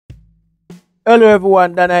Hello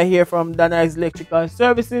everyone, Dana here from Dana's Electrical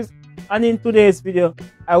Services, and in today's video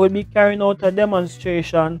I will be carrying out a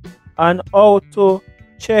demonstration on how to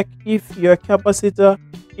check if your capacitor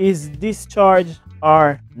is discharged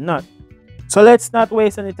or not. So let's not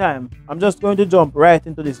waste any time. I'm just going to jump right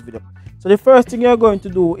into this video. So the first thing you're going to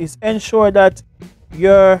do is ensure that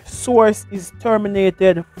your source is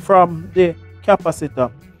terminated from the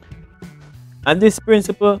capacitor. And this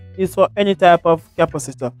principle is for any type of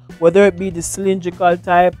capacitor, whether it be the cylindrical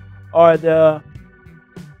type or the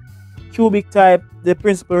cubic type, the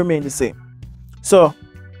principle remains the same. So,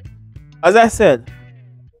 as I said,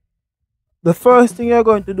 the first thing you're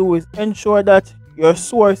going to do is ensure that your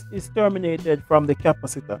source is terminated from the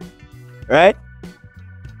capacitor, right?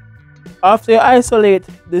 After you isolate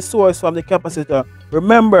the source from the capacitor,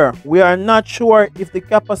 remember, we are not sure if the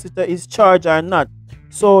capacitor is charged or not.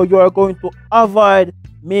 So you are going to avoid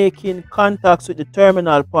making contacts with the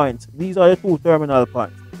terminal points. These are the two terminal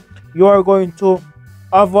points. You are going to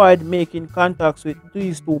avoid making contacts with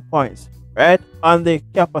these 2 points, right, on the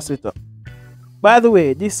capacitor. By the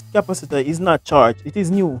way, this capacitor is not charged. It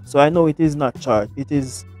is new, so I know it is not charged. It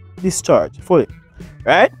is discharged fully,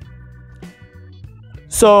 right?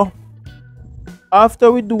 So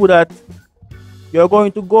after we do that, you're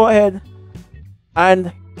going to go ahead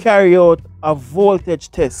and carry out a voltage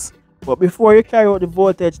test. But before you carry out the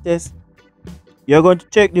voltage test, you're going to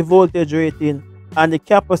check the voltage rating and the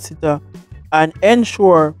capacitor and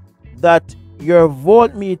ensure that your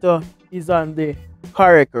voltmeter is on the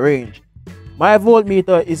correct range. My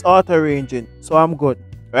voltmeter is auto ranging, so I'm good,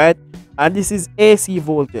 right? And this is AC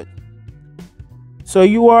voltage. So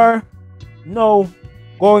you are now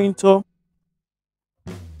going to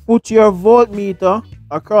put your voltmeter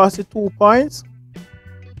across the 2 points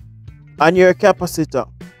and your capacitor.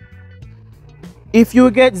 If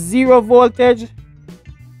you get 0 voltage,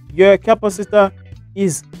 your capacitor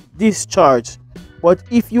is discharged. But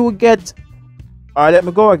if you get, let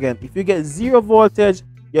me go again. If you get 0 voltage,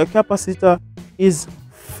 your capacitor is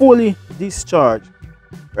fully discharged,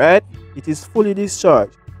 right? It is fully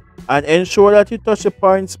discharged. And ensure that you touch the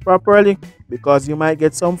points properly, because you might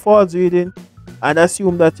get some false reading and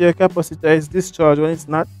assume that your capacitor is discharged when it's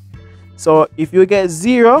not. So if you get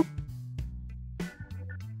 0,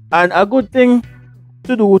 and a good thing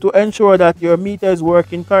to do to ensure that your meter is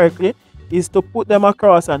working correctly is to put them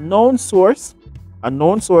across a known source. A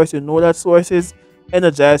known source, you know that source is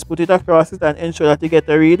energized, put it across it and ensure that you get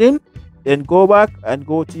a reading. Then go back and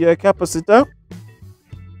go to your capacitor.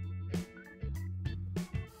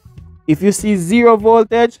 If you see 0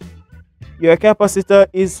 voltage, your capacitor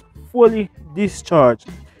is fully discharged.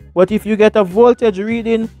 But if you get a voltage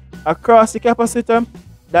reading across the capacitor,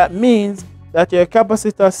 that means that your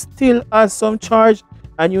capacitor still has some charge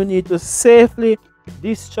and you need to safely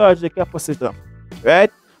discharge the capacitor,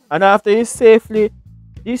 right? And after you safely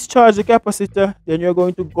discharge the capacitor, then you're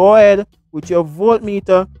going to go ahead with your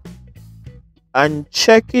voltmeter and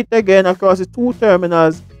check it again across the 2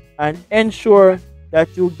 terminals and ensure that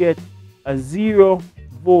you get a 0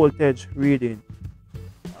 voltage reading,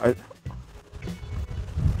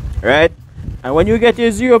 right? And when you get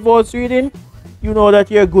your 0 volts reading, you know that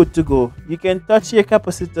you're good to go. You can touch your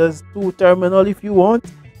capacitor's 2 terminal if you want.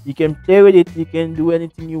 You can play with it. You can do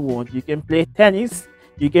anything you want. You can play tennis.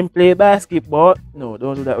 You can play basketball. No,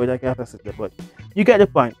 don't do that with a capacitor, but you get the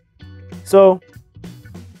point. So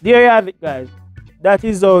there you have it, guys. That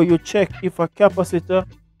is how you check if a capacitor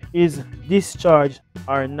is discharged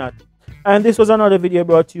or not. And this was another video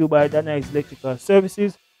brought to you by Dana's Electrical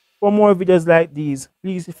Services. For more videos like these,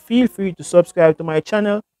 please feel free to subscribe to my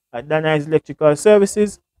channel at Dana's Electrical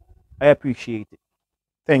Services. I appreciate it.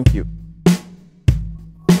 Thank you.